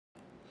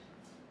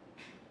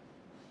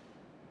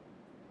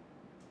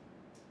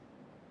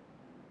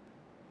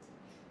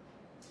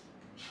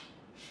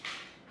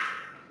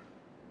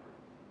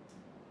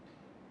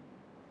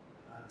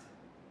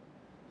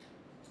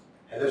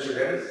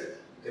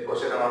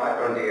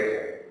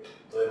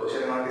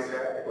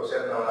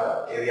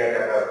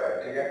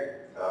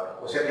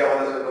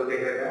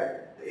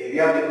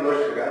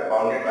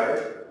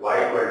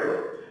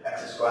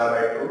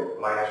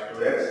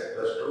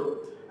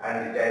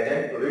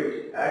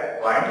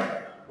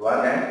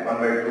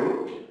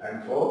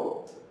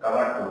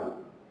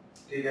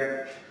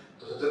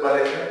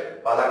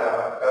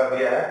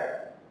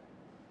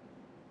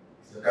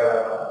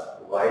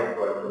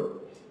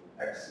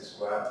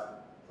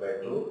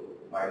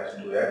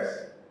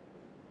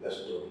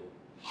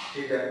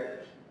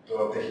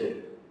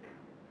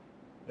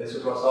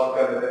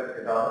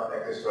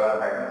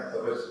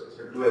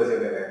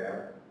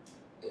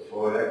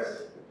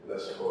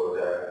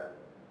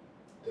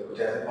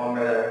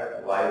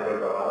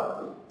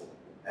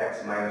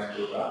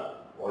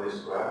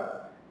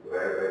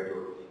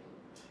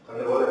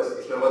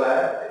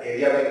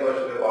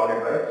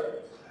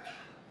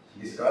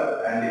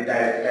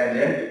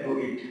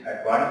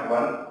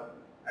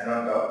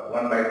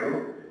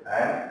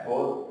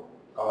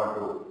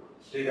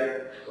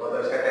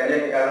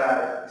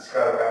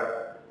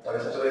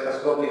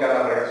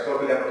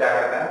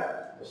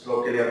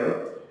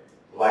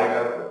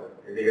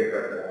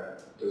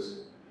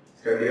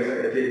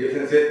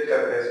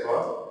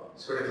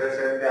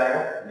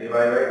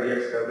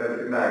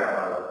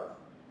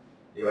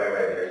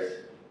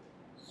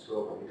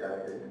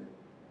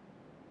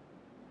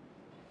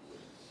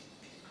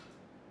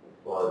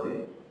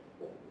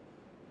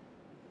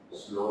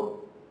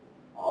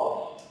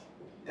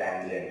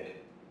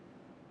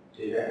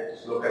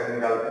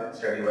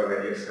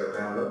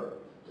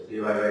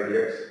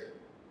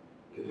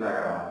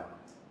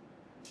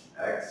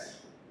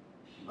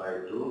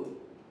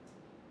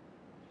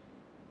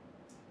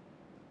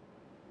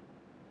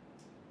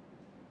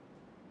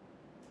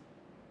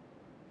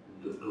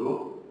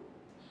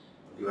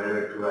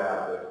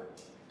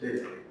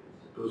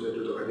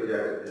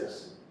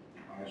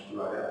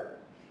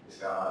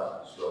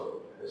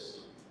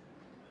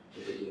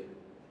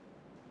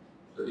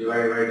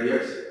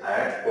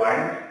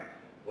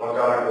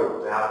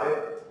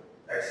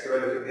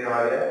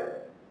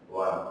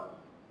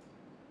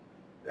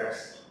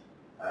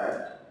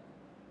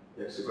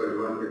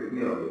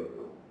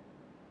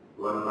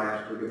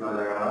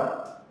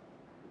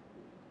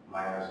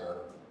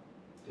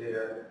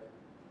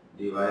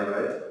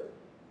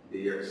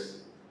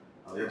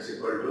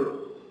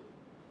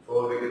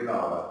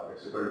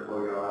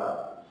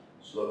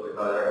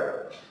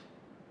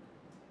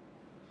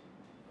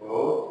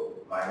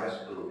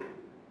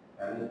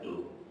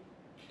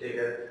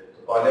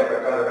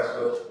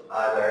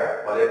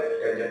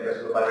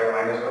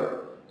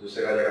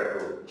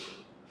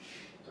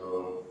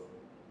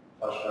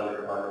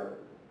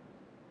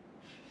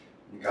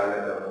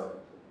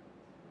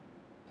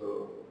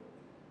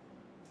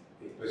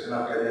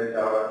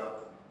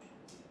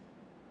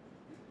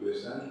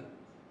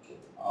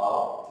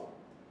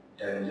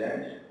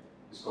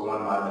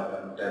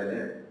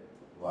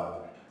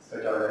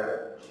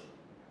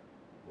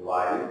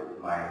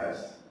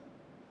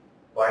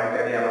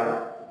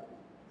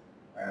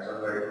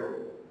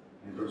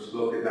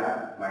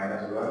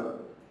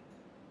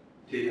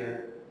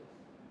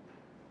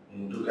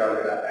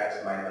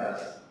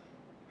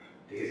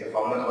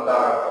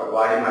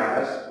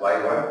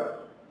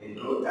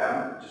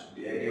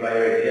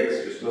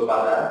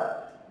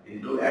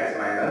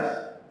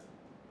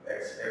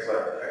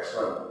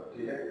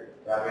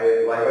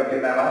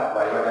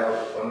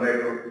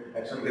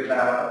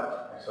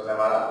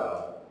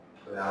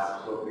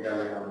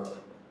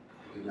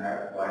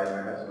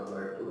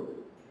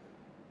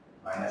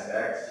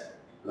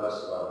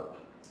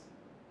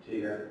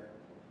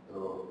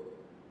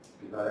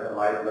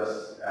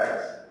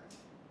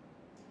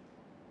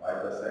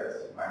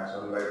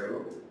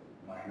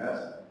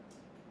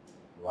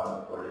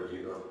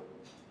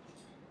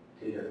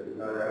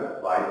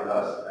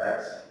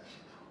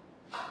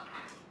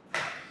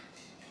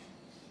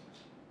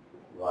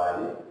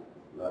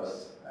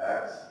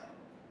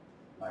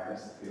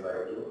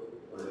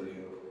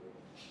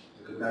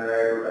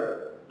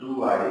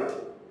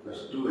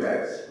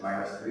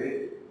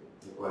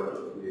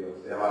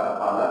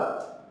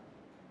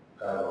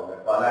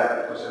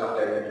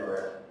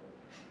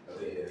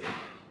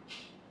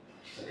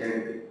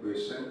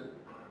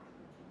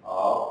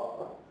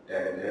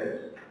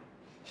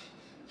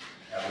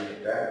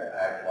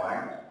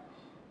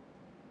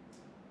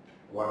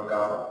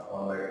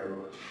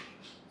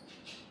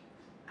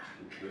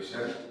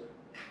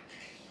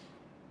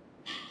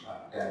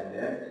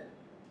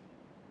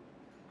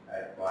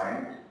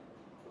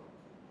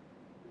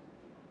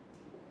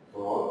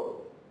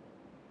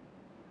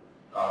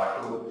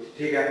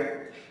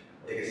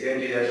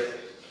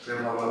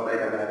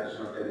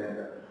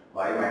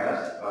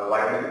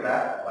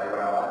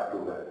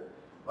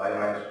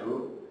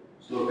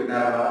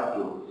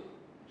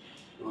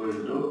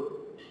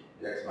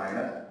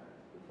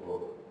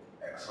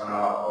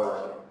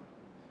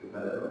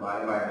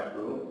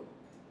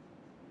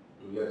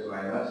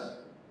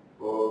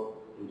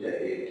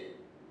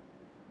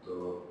तो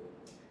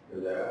हो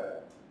जाएगा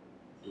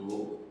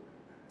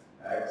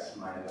 2x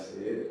minus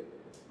 8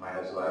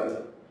 minus Y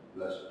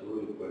plus 2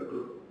 equal to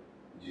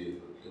 0।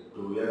 तो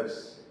 2x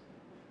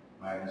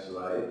minus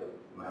Y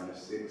minus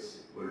 6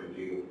 equal to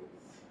 0।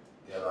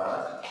 ये हमारा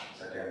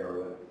सेकेंड हो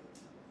गया,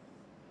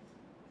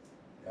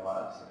 ये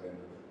हमारा सेकेंड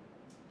हो गया।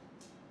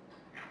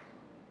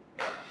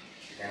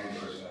 सेकेंड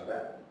क्वेश्चन होता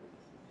है,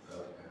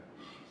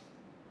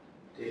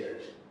 ठीक है।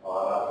 और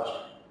हमारा फर्स्ट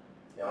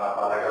ये हमारा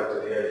पहला कर तो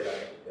दिया है,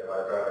 ये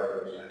हमारा क्या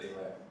रिप्रेजेंटेटिव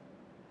है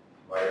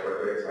y equal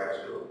to x minus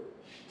 2।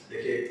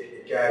 देखिए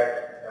क्या है,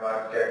 हमारा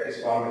क्या किस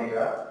फॉर्म में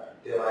निकला,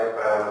 ये हमारा एक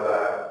पैराबोला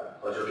है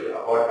और जो कि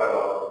अपवर्ड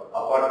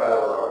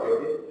पैराबोला है,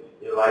 क्योंकि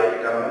ये y की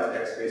टर्म में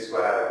x पे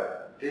स्क्वायर है,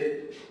 ठीक।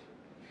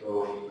 तो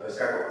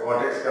इसका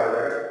वर्टेक्स क्या हो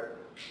जाएगा,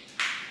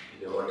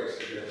 ये वर्टेक्स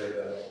कितना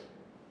जाएगा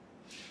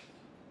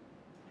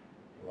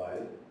y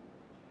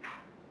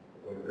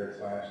equal to x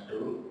minus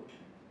 2।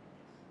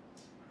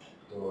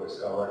 तो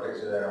इसका वर्टेक्स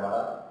हो जाएगा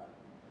हमारा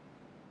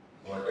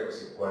वर्टेक्स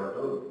इक्वल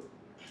टू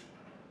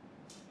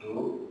 2,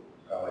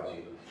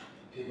 0,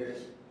 ठीक है।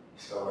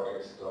 इसका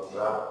वर्टेक्स तो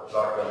ग्राफ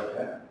प्लॉट कर लेते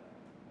हैं,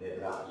 ये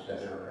ग्राफ कुछ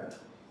कैसे हो रहा है,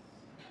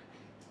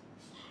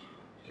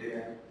 ठीक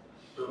है।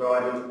 2,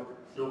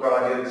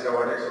 0 इसका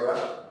वर्टेक्स होगा,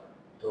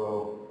 तो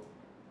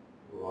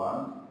 1,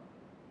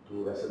 2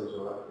 वैसे कुछ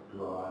होगा, 2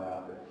 हमारे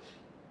यहाँ पे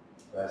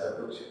वैसा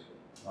कुछ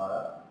हमारा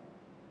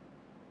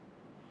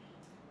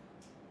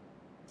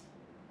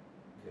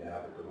यहाँ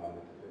पे 2 मान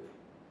लेते थे,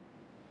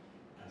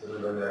 ऐसे कुछ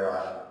बन जाएगा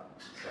हमारा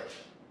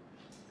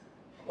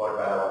और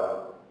पैराबोला,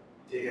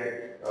 ठीक है।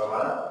 तो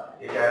हमारा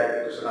ये क्या है,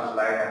 क्वेश्चन ऑफ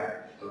लाइन है,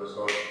 तो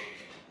इसको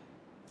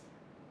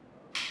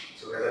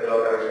कैसे ड्रॉ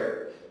करेंगे,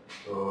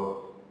 तो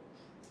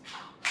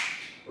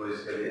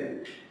इसके लिए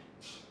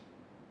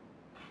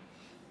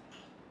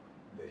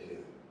देखिए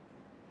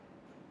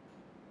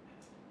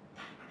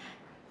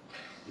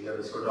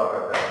इसको ड्रॉ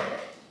करते हैं।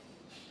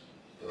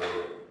 तो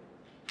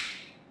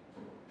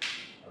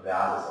अब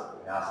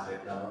यहाँ से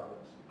देखते हैं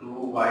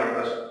 2y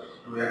plus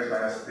 2x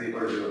minus 3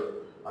 equal 0।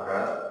 अगर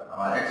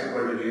हमारा x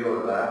इक्वल टू 0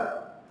 होता है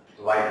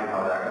तो y कितना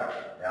हो जाएगा,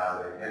 यहाँ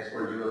से x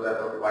इक्वल टू 0 होता है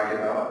तो y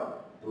कितना होगा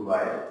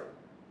 2y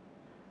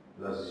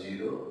plus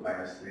 0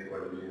 minus 3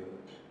 equal to 0,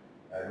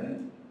 यानी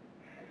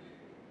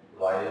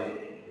y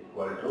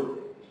इक्वल टू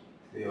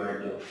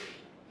 3/2,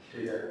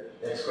 ठीक है।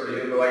 x इक्वल टू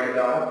 0 तो y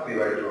कितना होगा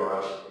 3/2 होगा,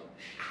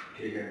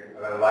 ठीक है।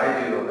 अगर y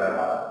 0 होता है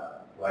हमारा,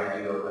 y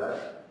 0 होता है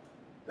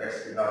तो x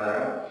कितना हो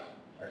जाएगा,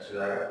 x हो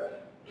जाएगा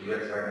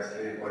 2x minus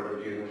 3 equal to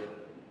 0,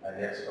 and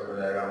x equal हो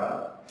जाएगा हमारा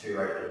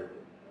 3/2,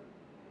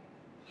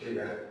 ठीक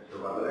है। तो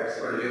मतलब x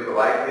इक्वल टू 0 तो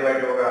y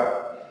 3/2 होगा,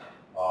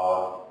 और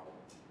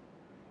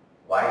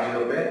y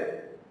 0 पे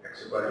x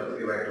इक्वल टू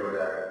 3/2 हो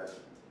जाएगा,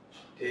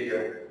 ठीक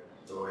है।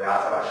 तो यहाँ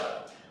से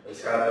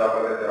इसका ड्रॉ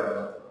कर देते हैं हम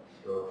लोग।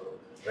 तो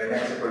when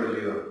x equal to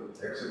 0,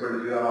 x equal to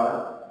 0 हमारा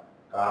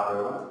कहाँ पे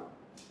होगा,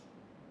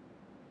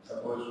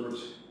 सपोज कुछ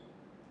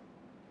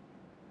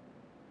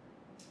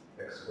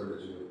x इक्वल टू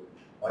 0,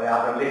 और यहाँ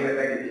पर लिख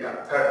लेते हैं कि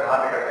कहाँ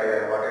पे कटेगा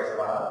वर्टेक्स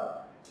हमारा,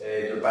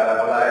 जो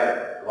पैराबोला है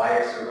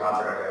y-x को कहाँ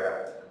पे कटेगा।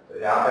 तो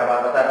यहाँ पे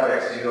हमारा पता है तो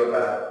x 0 होता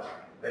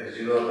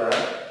है,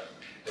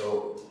 तो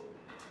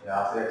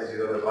यहाँ से x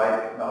 0 तो y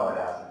कितना होगा,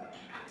 यहाँ से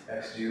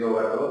x 0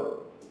 होगा तो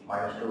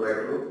माइनस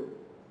 2/2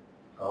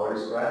 का होल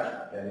स्क्वायर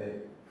यानी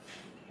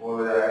 4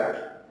 हो जाएगा,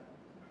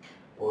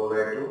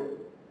 4/2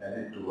 यानी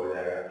 2 हो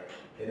जाएगा,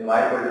 यानी y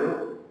इक्वल टू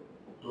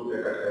 2 पे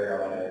कट करेगा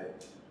हमारे,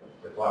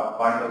 तो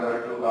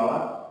 0.2 का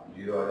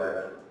 0 हो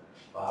जाएगा।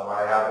 और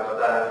हमारे यहाँ पे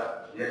पता है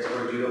x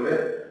इक्वल 0 पे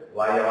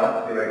y हमारा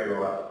 3/2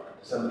 होगा,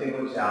 तो समथिंग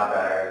कुछ यहाँ पे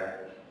आएगा,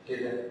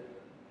 ठीक है।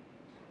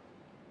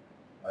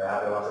 और यहाँ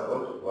पे हमारा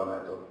सपोज 1 है,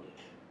 तो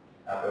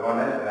यहाँ पे 1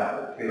 है तो यहाँ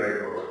पे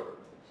 3/2 होगा,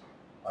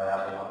 और यहाँ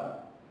पे हमारा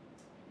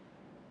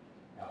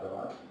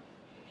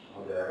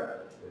हो जाएगा,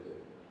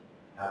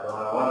 यहाँ पे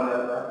हमारा 1 हो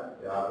जाता है,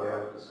 यहाँ पे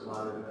हम किसको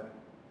मान लेते हैं,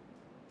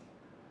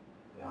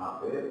 यहाँ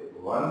पे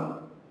 1,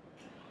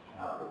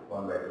 यहाँ पे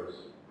 1/2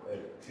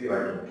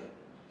 3/2,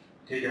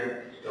 ठीक है।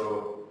 तो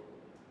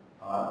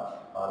हाँ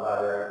पहला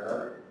आ जाएगा सर,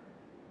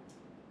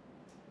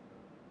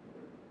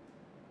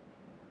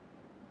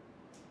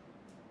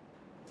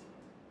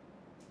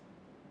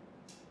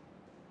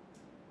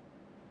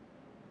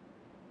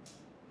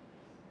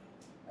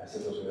 ऐसे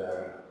कुछ हो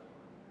जाएगा,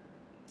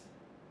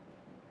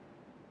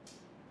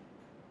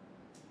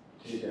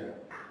 ठीक है।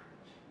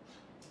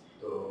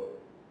 तो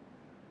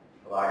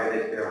अब आगे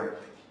देखते हैं हम,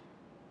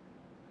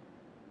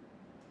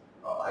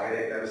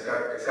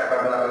 इसका कर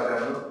बना करते हैं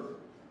हम लोग,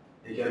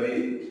 ठीक है। अभी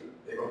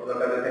एक बार पूरा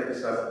कर देते हैं,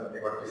 इसका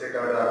एक बार फिर से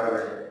कर बना कर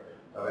लेंगे।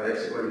 अगर x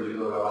इक्वल टू 0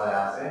 होगा हमारा,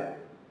 यहाँ से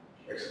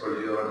x इक्वल टू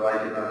 0 होगा तो y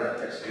कितना हो जाएगा,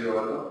 x 0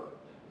 होगा तो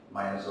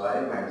minus y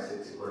minus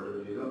 6 equal to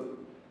 0,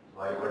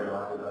 y equal to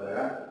हमारा कितना हो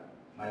जाएगा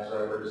minus y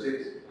equal to 6,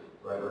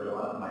 y equal to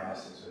हमारा माइनस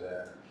 6 हो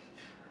जाएगा,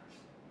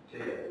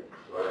 ठीक है।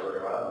 तो y इक्वल टू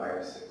हमारा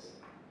माइनस 6,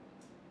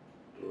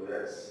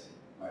 2x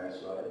माइनस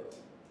y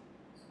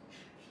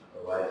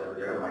और y इक्वल टू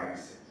जाएगा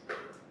माइनस 6,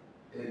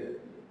 ठीक है।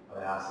 और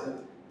यहाँ से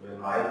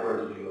y इक्वल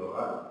टू 0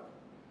 होगा,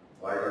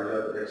 y equal to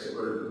x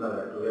equal to कितना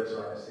है 2x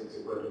minus 6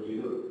 equal to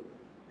 0,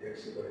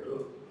 x equal to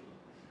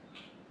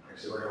x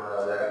equal to हमारा आ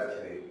जाएगा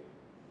 3,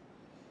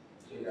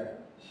 ठीक है।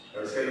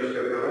 और इसका यूज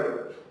करते हुए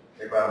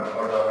एक बार और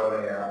ड्रॉ कर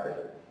देंगे यहाँ पे,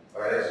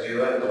 अगर x 0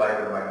 है तो y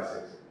इक्वल टू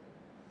 -6,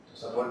 तो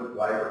सपोज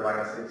y इक्वल टू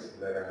 -6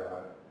 इधर का होगा,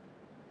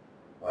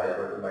 y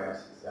इक्वल टू -6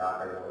 यहाँ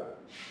का होगा,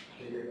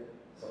 ठीक है।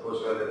 सपोज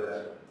कर देते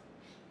हैं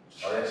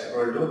और x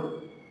इक्वल टू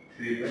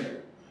 3 पे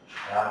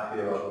यहाँ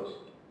 3 होगा कुछ,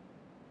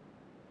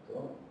 तो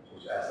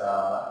कुछ ऐसा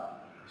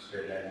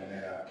स्ट्रेट लाइन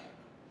बनेगा,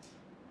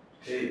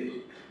 ठीक।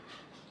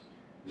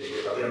 देखिए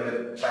अभी हमने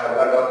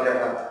पैराबोला ड्रॉ किया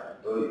था,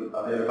 तो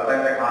अभी हमें पता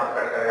नहीं था कहाँ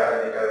कट करेगा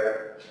नहीं करेगा,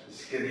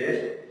 इसके लिए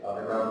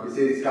अभी हम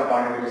इसे इसका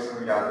पॉइंट ऑफ व्यू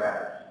निकालते हैं,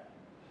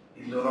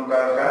 इन दोनों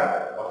कर्व का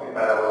और फिर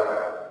पैराबोला का।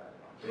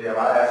 तो ये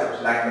हमारा ऐसे कुछ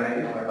लाइन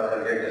बनेगी, हमें पता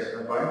चल गया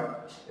डेसिमल पॉइंट,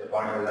 ये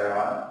पॉइंट हो जाएगा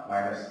हमारा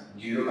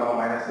 -0 का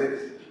 -6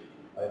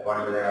 और ये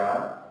पॉइंट हो जाएगा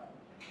हमारा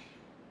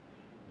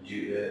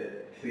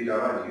 3 का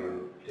 0,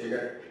 ठीक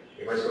है।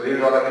 एक बार इसको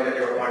रीड्रॉ करने के लिए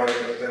पॉइंट ऑफ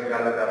इंटरसेक्शन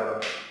निकाल लेते हैं हम लोग।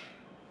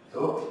 तो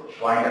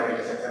पॉइंट ऑफ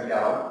इंटरसेक्शन क्या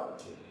होगा,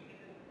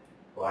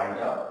 पॉइंट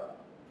ऑफ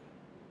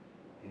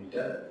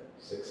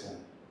इंटरसेक्शन,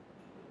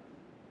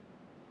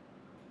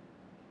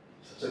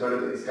 सबसे पहले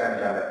तो इसका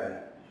निकाल लेते हैं,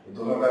 ये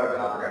दोनों का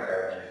कहाँ पे कट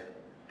करेंगे,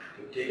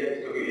 ठीक है।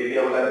 क्योंकि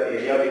एरिया वाला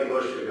area of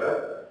closed figure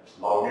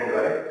bounded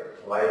by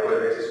y equal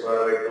to x square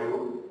by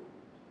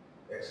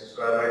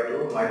 2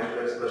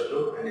 -2x +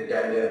 2 and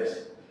tangents,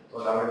 तो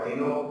हमें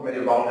तीनों में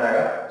जो बाउंड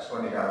आएगा उसको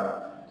निकालना। तो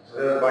सबसे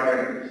पहले पॉइंट ऑफ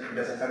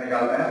इंटरसेक्शन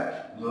निकालते हैं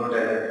दोनों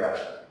टेंजेंट का,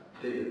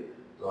 ठीक है।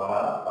 तो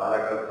हमारा पहला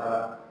कर्व था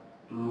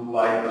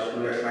 2y +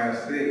 2x -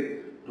 3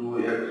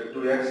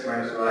 2x - y -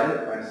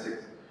 6,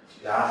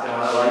 यहाँ से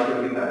हमारा y को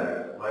कितना आएगा,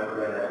 y को आ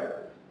जाएगा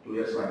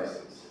 2x - 6,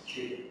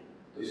 ठीक है।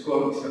 तो इसको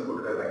हम इसमें पुट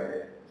कर देंगे,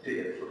 ठीक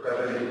है। पुट कर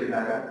देंगे कितना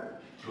आएगा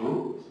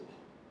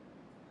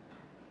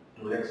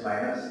 2x -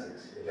 6,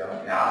 जब हम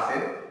यहाँ से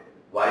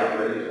y की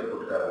वैल्यू इसमें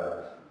पुट कर रहे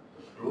हैं,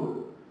 2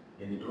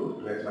 ×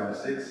 2x -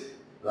 6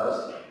 प्लस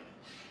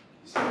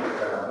इसमें पुट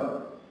कर रहा हूँ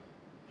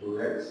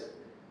 2x -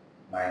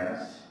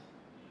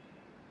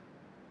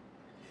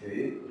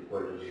 3 =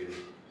 0,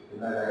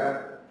 कितना आ जाएगा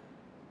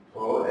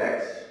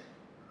 4x -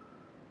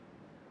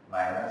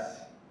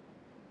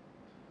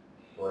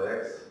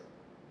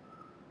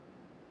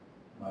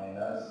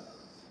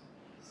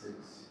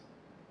 6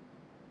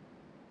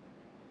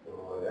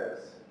 4x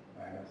 -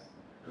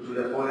 2 to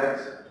the 4x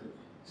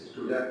 6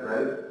 to the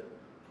 12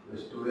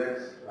 plus 2x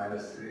 -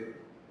 3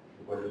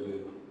 =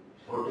 0,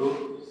 4 to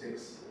 6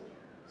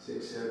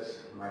 6x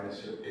 -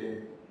 15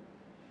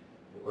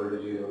 =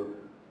 0,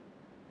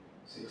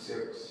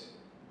 6x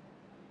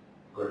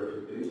 =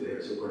 15, तो x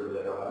 = हो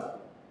जाएगा हमारा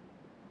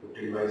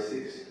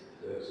 15/6,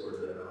 तो x = हो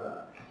जाएगा हमारा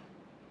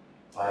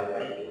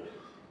 5/2,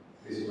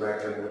 this is right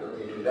करेंगे तो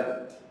 3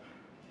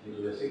 to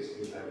the 6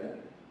 3 5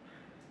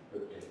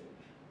 15,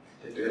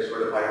 ठीक है। x =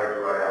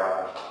 5/2 आ गया,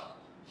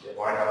 ये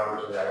पॉइंट हमारा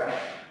कुछ हो जाएगा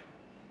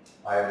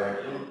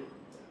 5/2।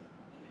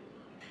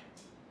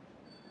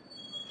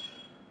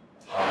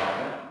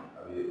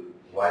 अभी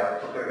y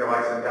पुट करके y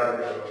से निकाल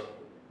देंगे,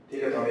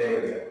 ठीक है। तो हम ये कर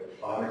दिया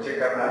और हमें चेक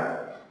करना है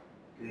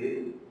कि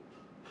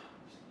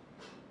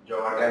जो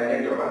हमारा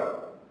टेंजेंट होगा,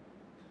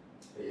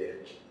 ये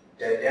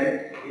टेंजेंट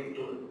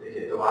इनटू,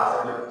 देखिए तो वहां से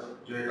हम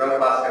जो ये कर्व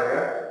पास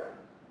करेगा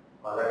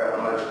वाला कर्व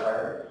हमारा जो है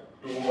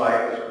 2y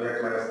 + 2x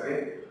 - 3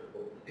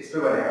 इस पे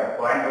बनेगा,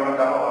 0.1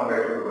 का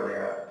 1/2 पे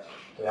बनेगा।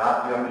 तो यहाँ पे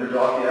हमने जो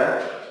ड्रॉ किया है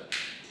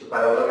तो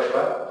पैराबोला के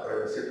बाद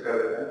थोड़ा शिफ्ट कर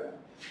देते हैं,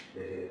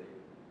 देखिए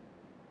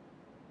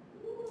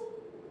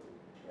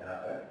यहाँ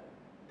पे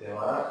तो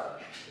हमारा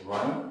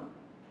 1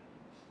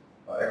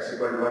 और x =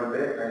 1 पे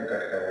कहीं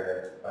कट करेगा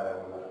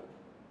पैराबोला,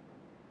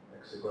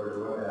 x = 1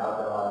 यहाँ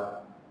पे हमारा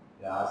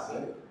यहाँ से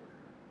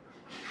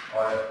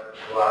और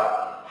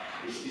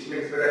इसमें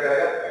किस पे कट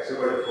करेगा x = 4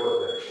 पे, तो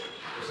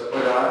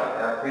सपोज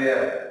यहाँ पे है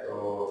तो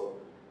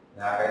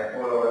यहाँ का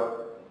 4 होगा,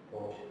 तो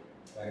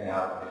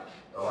यहाँ पे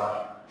तो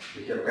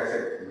देखिए अब कैसे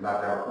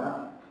बनाते हैं अपना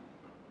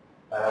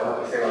पैराबोला,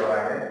 किससे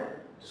बनाएंगे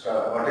जिसका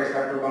वर्टेक्स का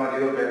 2,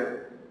 0 पे,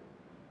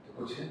 तो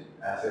कुछ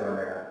ऐसे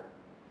बनेगा,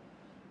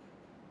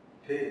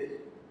 ठीक,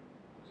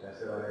 कुछ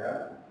ऐसे बनेगा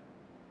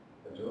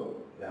जो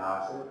यहाँ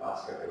से पास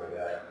करके बन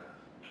जाएगा,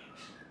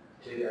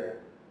 ठीक है।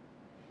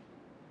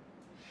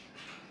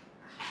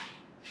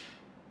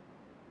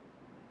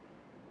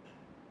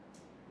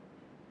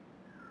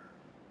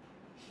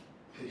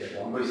 ठीक है, तो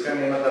हमको इसका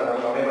नहीं मतलब,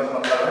 हमें बस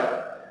मतलब है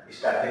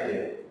स्टैटिक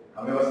है,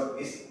 हमें बस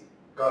इस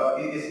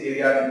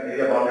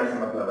एरिया बाउंड्री से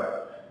मतलब है,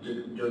 जो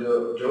जो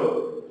जो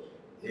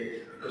एक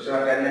कुछ ना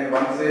टेंजेंट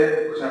 1 से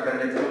कुछ ना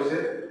टेंजेंट 2 से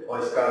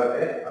और इसका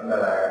अंदर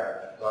आएगा,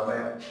 तो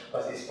हमें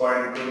बस इस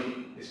पॉइंट को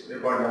इस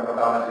पॉइंट में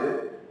पता होना चाहिए,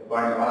 ये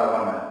पॉइंट हमारा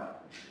 1 है,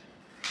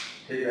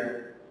 ठीक है।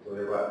 तो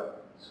एक बार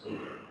इसको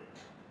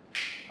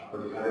आपको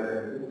दिखा देते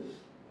हैं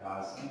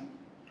यहाँ से,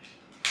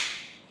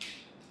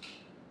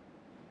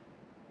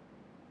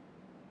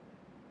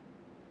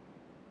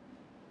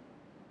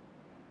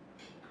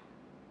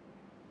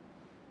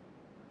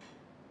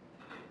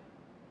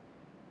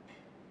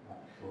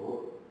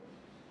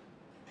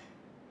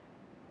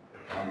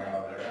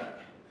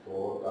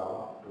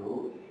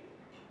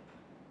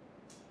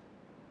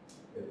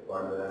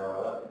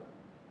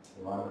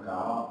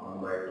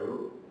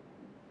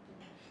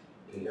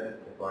 ठीक है,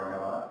 ये पॉइंट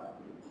हमारा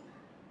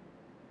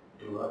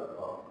 2 और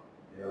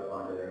ये वाला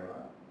पॉइंट हो जाएगा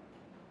हमारा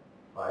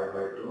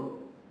 5/2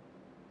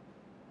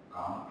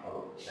 काम। और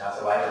यहाँ से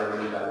y वैल्यू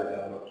निकाल देते हैं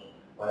हम लोग।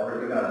 y वैल्यू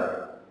कितना आ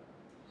जाएगा,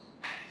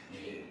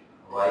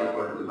 y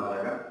इक्वल टू कितना आ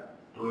जाएगा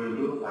 2 ×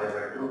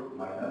 5/2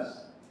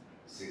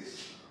 - 6।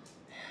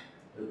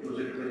 तो 2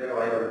 से कितना जाएगा y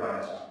इक्वल टू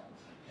 -1,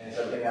 यानी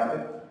समथिंग यहाँ पे y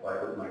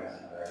इक्वल टू -1 आ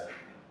जाएगा।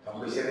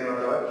 हमको इसे नहीं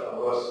मतलब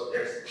हमको बस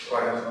x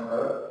कोऑर्डिनेट्स में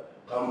मतलब,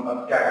 तो हम अब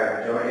क्या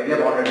करेंगे, जो एरिया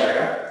बाउंडेड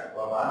आएगा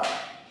वो हमारा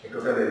एक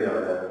टोटल एरिया हो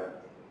जाएगा।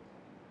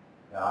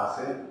 यहाँ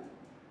से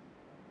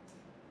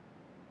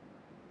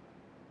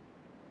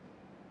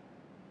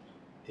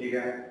ठीक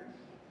है,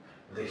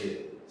 देखिए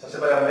सबसे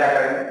पहले हम क्या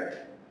करेंगे,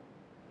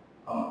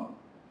 हम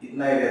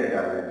इतना एरिया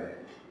निकाल लेंगे।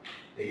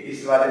 देखिए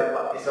इस वाले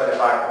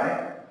पार्ट में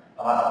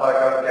हमारा अपर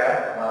कर्व क्या है,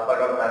 हमारा अपर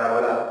कर्व मैंने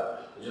बोला,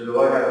 जो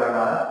लोअर कर्व है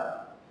हमारा,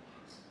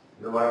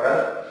 लोअर कर्व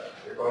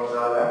ये कौन सा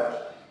वाला है,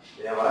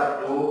 ये हमारा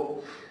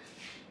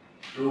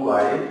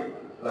 2y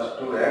 +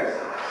 2x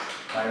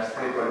 - 3 =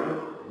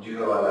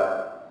 0 वाला है।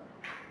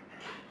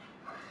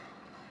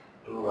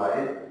 2y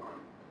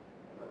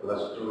 +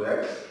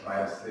 2x -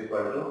 3 =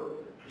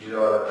 0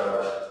 वाला कर्व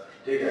है,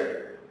 ठीक है।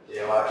 ये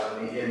हमारा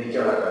ये नीचे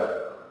वाला कर्व।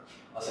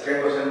 और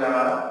सेकंड क्वेश्चन में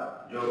हमारा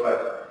जो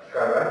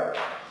कर्व है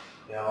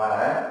ये हमारा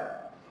है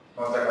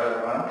कौन सा कर्व,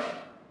 हमारा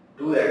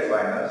 2x -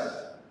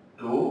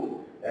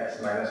 2x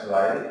 - y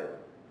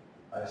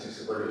 - 6 =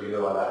 0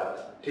 वाला है,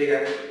 ठीक है।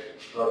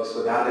 तो अब इसको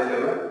ध्यान देते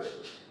हुए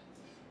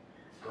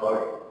तो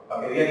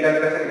अब एरिया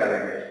कैसे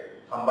निकालेंगे,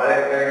 हम पहले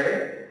करेंगे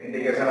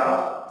इंटीग्रेशन ऑफ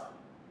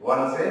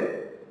 1 से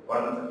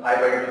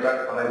 5/2 तक,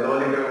 हमें लोअर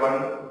लिमिट 1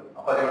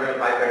 अपर लिमिट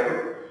 5/2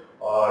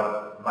 और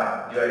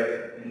डिवाइड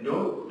इनटू,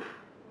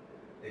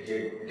 देखिए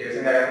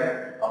इंटीग्रेशन क्या करेंगे,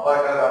 अपर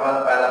का हमारा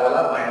पहला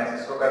बोला माइनस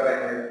इसको कर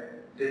देंगे,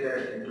 ठीक है,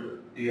 इनटू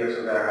dx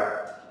हो जाएगा।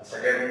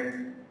 सेकंड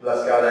प्लस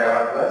क्या हो जाएगा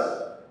हमारा, plus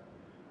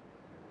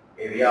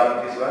area of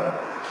this one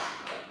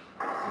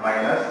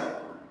minus,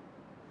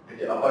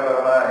 देखिए अपर का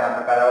हमारा यहाँ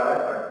पे पहला वाला है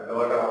और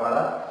लोअर का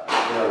हमारा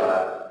ये वाला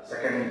है।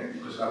 सेकंड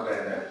कुछ काम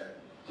करेंगे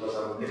तो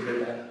सब लिख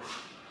लेते हैं,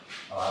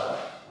 हमारा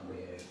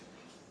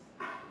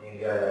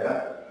एरिया आ जाएगा,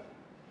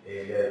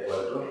 एरिया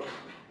इक्वल टू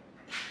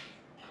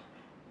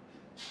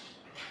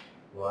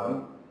 1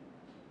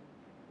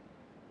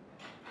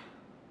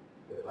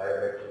 से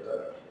 5/2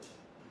 तक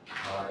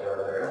हमारा क्या हो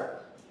जाएगा,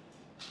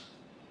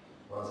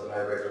 1 से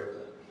 5/2 तक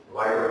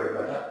y को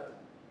लिखना था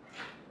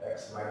x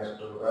 -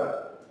 2 का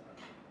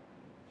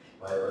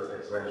y + x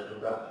 - 2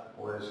 का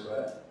होल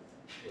स्क्वायर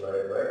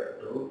डिवाइड बाय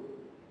 2,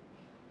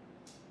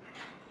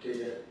 ठीक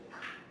है,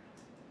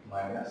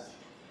 माइनस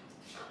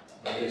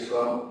इसको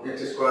हम x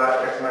स्क्वायर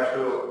x -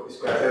 2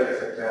 स्क्वायर से लिख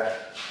सकते हैं,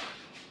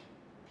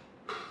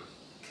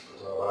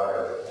 तो बड़ा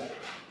कर देते हैं,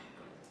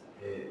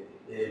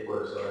 a इक्वल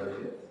टू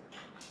लीजिए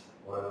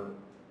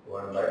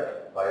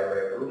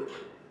 1/5/2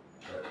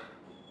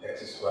 x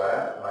स्क्वायर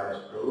 -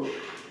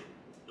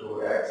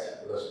 2x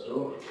 + 2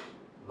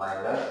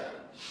 माइनस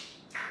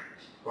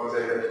कौन सा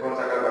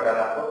कर्व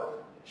बताना आपको,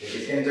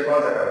 इसके नीचे कौन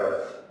सा कर्व है,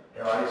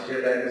 हमारी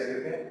स्ट्रेट लाइन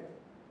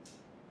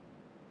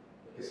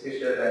किसकी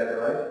स्ट्रेट लाइन है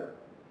भाई,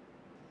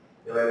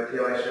 ये वाली थी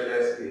हमारी स्ट्रेट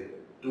लाइन की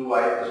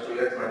 2y +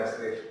 2x -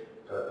 3,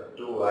 तो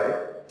 2y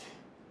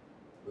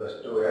 +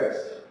 2x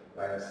 -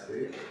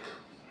 3,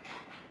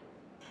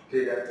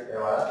 ठीक है, ये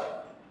हमारा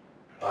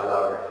वाला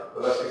हो गया।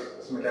 प्लस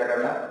इसमें क्या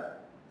करना,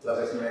 प्लस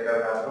इसमें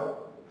करना है आपको,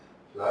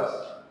 प्लस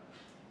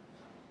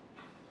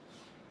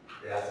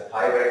यहाँ से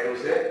 5/2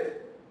 से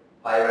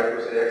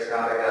x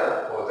कहाँ तक जा रहा है,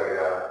 4 तक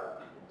जा रहा है,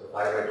 तो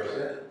 5/2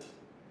 से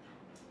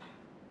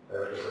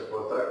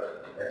 4 तक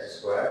x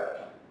square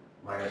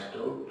 -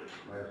 2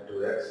 -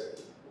 2x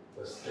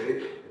 + 3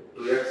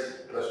 2x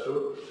 + 2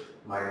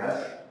 minus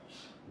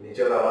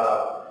नीचे वाला हमारा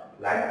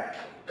लाइन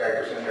का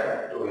इक्वेशन क्या है,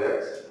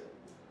 2x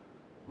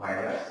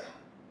माइनस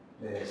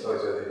सॉरी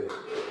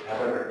यहाँ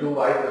पर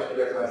 2y +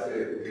 2x -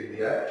 3 लिख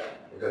दिया है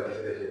गलती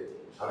से, देखिए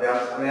अब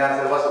हमें यहाँ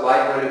से बस y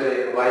की वैल्यू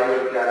चाहिए, y की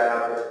वैल्यू क्या है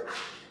यहाँ पे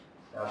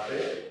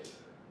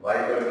y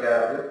की वैल्यू क्या है,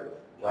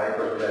 y की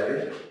वैल्यू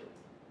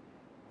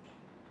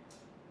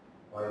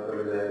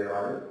जाएगी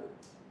हमारी,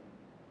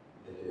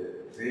 देखिए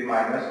 3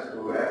 -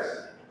 2x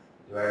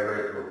डिवाइड बाय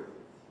 2,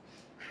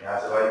 यहाँ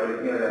से y की वैल्यू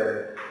कितनी हो जाएगी,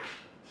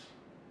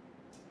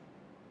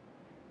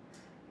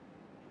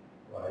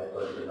 y की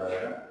वैल्यू कितना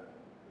आएगा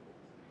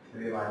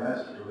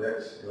 3 - 2x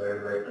डिवाइड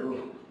बाय 2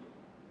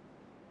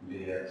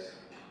 dx,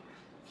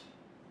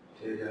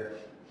 ठीक है।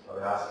 और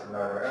यहाँ से कितना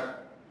आ जाएगा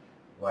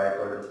y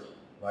को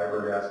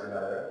यहाँ से कितना आ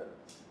जाएगा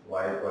y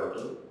 =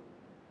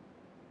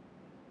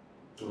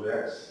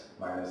 2x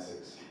 -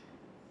 6,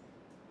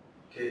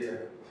 ठीक है,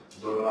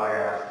 दोनों आ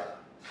गया,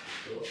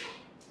 तो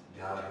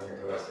ध्यान रखेंगे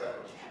थोड़ा सा,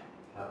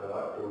 यहाँ पे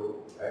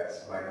 2x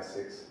 -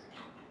 6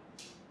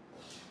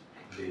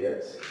 dx,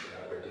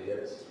 यहाँ पे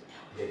dx,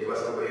 देखिए बस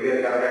हमको एरिया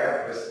निकाल जाएगा,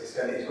 बस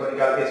इसको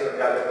निकाल के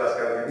प्लस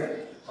कर देंगे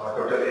और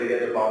टोटल एरिया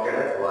जो बाउंडेड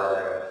है वो आ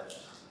जाएगा।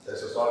 तो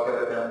इसको सॉल्व कर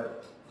देते हैं हम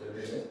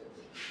जल्दी से,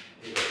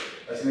 ठीक है।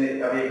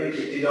 इसमें अब एक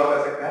चीज और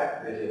कर सकते हैं,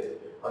 देखिए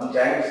हम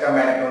चाहेंगे इसका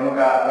दोनों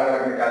का अलग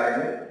अलग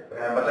निकालेंगे, तो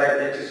हमें पता है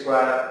कि x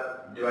square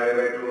divided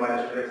by 2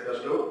 minus 2x plus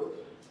 2।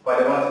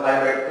 पहले 1 से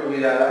 5/2 भी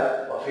जा रहा है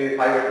और फिर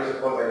 5/2 से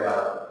 4 तक जा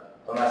रहा है,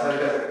 तो हम ऐसा भी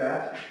कर सकते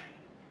हैं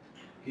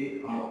कि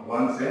हम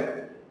 1 से,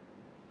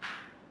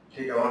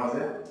 ठीक है, 1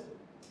 से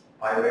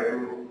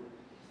 5/2,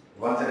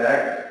 1 से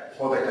डायरेक्ट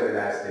 4 तक चले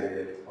जाए। इसके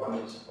लिए 1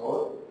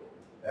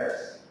 4x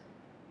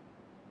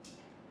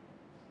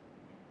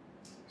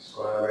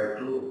square by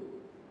 2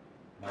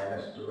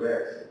 minus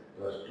 2x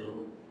plus 2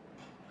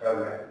 कर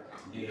लें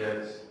dx,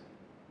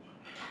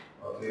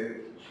 और फिर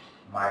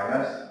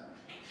माइनस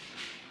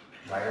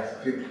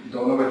फिर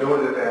दोनों को जोड़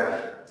देते हैं,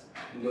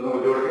 इन दोनों को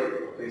जोड़ के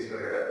फिर इसमें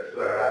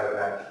हटा देते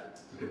हैं,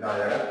 तो कितना आ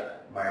जाएगा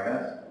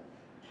माइनस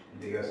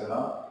इंटीग्रेशन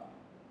ऑफ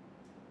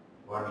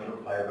 1 to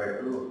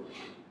 5/2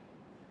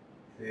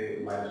 फिर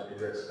माइनस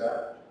 2x का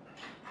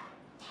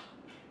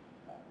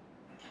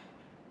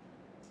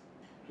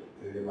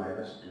फिर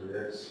minus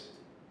 2x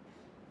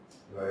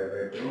divide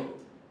by 2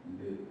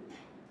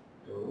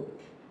 2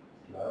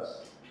 plus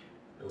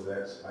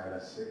 2x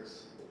minus 6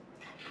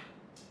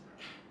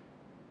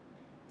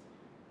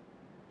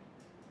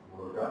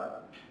 होगा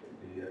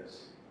dx।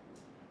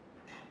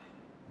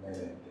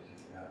 नहीं देखिए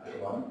यहाँ पे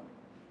 1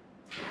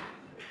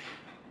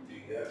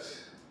 dx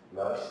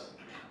प्लस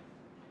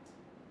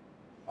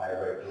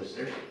 5/2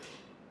 से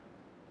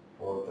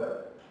 4 तक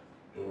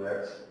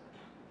 2x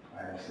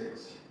माइनस 6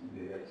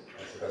 dx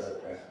ऐसे कर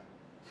सकते हैं।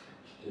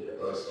 ठीक है,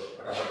 तो इसको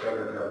फटाफट कर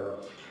देते हैं हम लोग।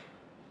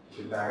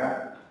 कितना आएगा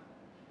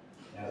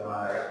यहाँ से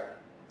वहाँ आएगा,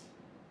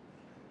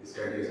 इसका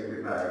इंटीग्रेशन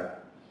कितना आएगा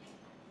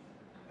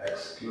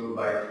x³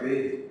 बाई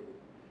 3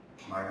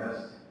 माइनस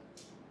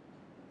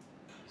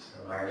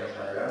माइनस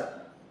आएगा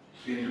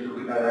 3 into 2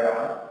 कितना आ जाएगा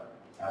हमारा,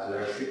 यहाँ से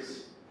जाएगा 6,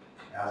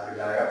 यहाँ से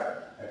कितना आएगा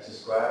x²,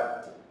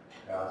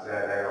 यहाँ से आ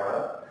जाएगा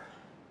हमारा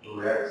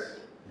 2x,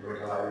 लिमिट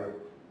हमारी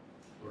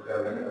पुट कर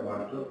देंगे तो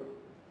 1 to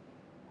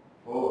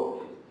 4।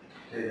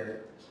 ठीक है,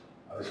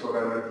 अब इसको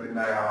करने में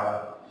कितना आएगा हमारा,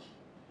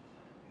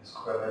 इसको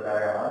करने का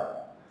आएगा हमारा,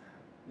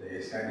 देखिए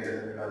इसका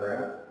इंटीग्रेशन कितना आ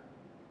जाएगा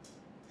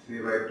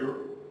 3/2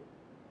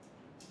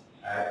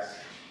 x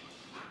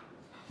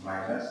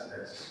माइनस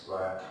x²,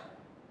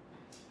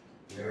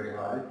 लिमिट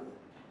हमारी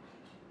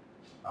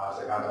कहाँ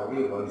से कहाँ होगी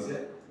 1 से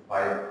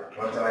 5,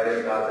 1 से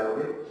हमारी कहाँ से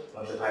होगी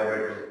 1 से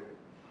 5/2।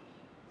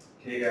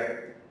 ठीक है,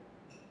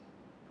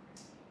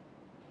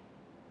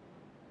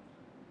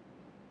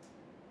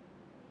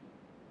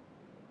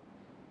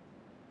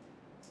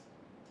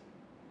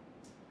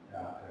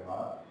 यहाँ पे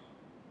हमारा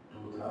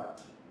 2 था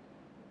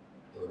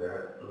तो देगा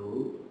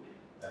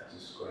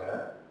 2x²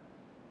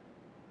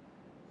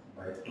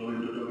 बाई 2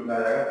 into 2 कितना आ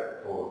जाएगा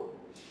 4।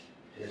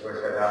 ये तो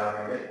इसका ध्यान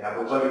रखेंगे, यहाँ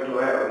ऊपर भी 2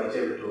 है और नीचे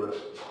भी 2 है,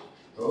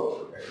 तो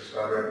x²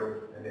 by 2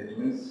 and it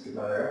means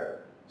कितना आ जाएगा,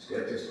 इसको x²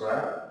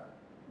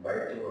 बाई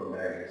 2 और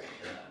मैं लिख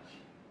सकते हैं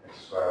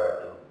x² बाई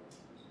 2।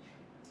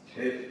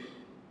 ठीक,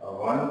 और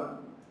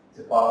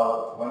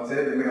 1 से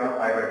लिमिट हम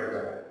 5/2 तक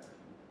है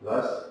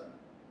plus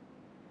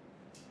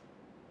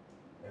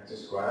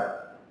x²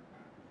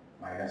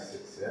 minus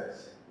 6x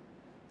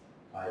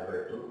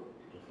 5/2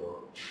 to 4।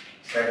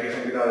 इसका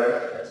इंटीग्रेशन कितना आ जाएगा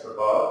x पर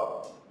पावर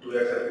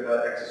 2x है कितना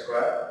x²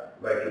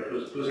 बाई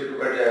 2 से 2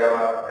 कट जाएगा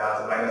हमारा, यहाँ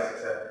से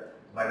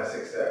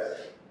 -6 है,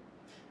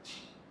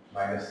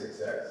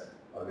 -6x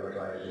और लिमिट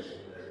हमारी इंटीग्रेशन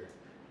हो जाएगी।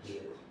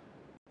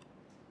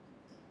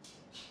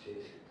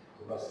 ठीक,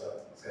 तो बस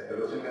इसका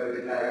सॉल्यूशन का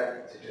कितना आएगा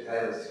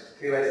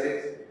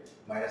 63/6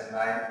 माइनस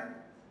 9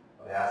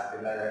 और यहाँ से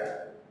कितना आ जाएगा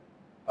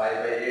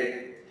 5/8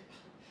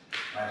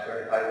 माइनस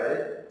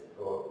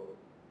 25/4,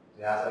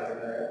 यहाँ से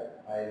कितना आएगा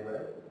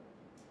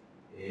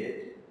 5/8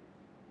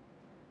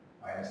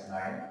 माइनस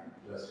 9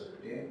 प्लस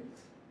 15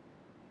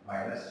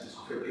 माइनस,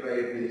 इसको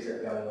 50/8 भी लिख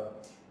सकते हैं हम लोग।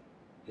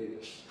 ठीक,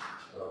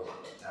 तो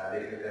यहाँ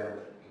देख लेते हैं हम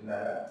कितना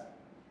आएगा,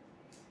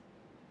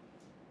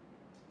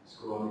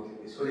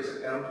 इसको लिख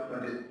सकते हैं हम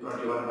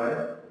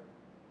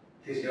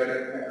 21/3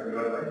 डिवाइडेड में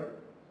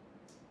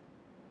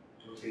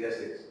 21/2 3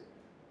 6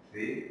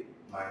 3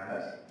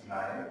 माइनस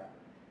 9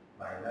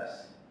 माइनस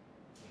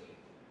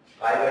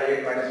 5/8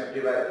 माइनस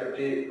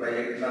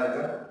 50/8 कितना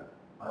आएगा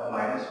हमारा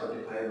माइनस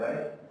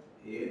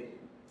 45/8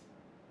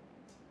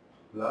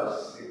 प्लस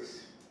 6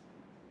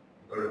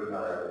 कितना आ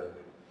जाएगा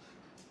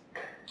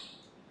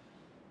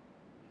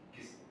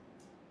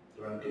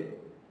 20,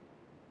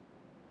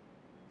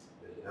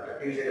 यहाँ पे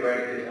 3 से डिवाइड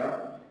कीजिएगा,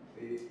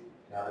 फिर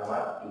यहाँ पे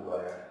हमारा 2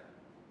 आएगा,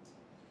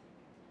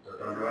 तो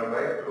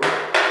 21/2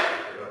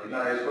 तो कितना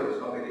है, इसको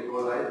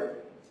 84/8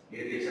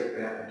 लिख सकते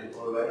हैं,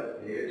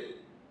 84/8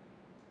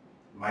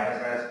 minus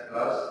minus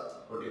plus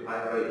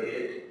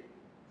 45/8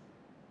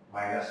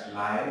 minus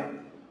 9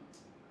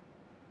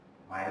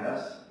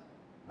 minus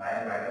 9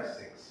 minus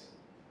 6,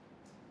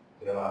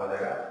 फिर हमारा हो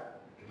जाएगा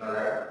कितना आ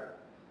जाएगा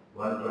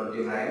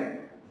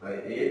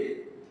 129/8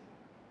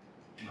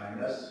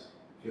 माइनस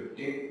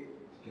 50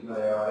 कितना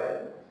आएगा हमारे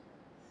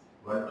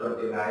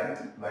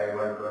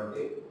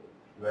 129/120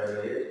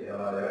 डिवाइडेड ये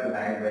हमारा जाएगा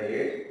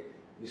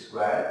 9/8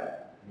 स्क्वायर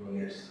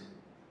यूनिट्स।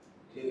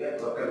 ठीक है,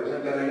 तो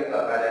कैलकुलेशन कर लेंगे तो आ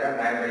जाएगा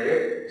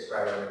 9/8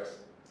 स्क्वायर यूनिट्स।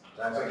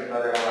 तो आंसर कितना आ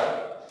जाएगा हमारा,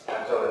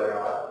 आंसर हो जाएगा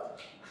हमारा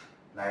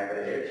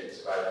 9/8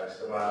 स्क्वायर यूनिट्स।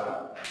 तो हमारा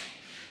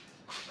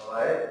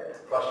हमारे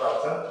फर्स्ट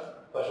ऑप्शन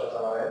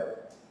हमारे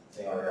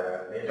नहीं हो जाएगा।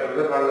 नहीं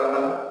कैलकुलेट कर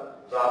लेना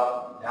तो आप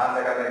ध्यान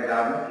से करना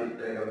एग्जाम में कि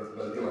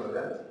गलती मत हो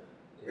जाए।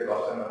 ठीक है, तो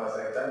ऑप्शन नंबर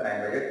सही है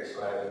 9/8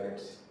 स्क्वायर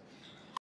यूनिट्स।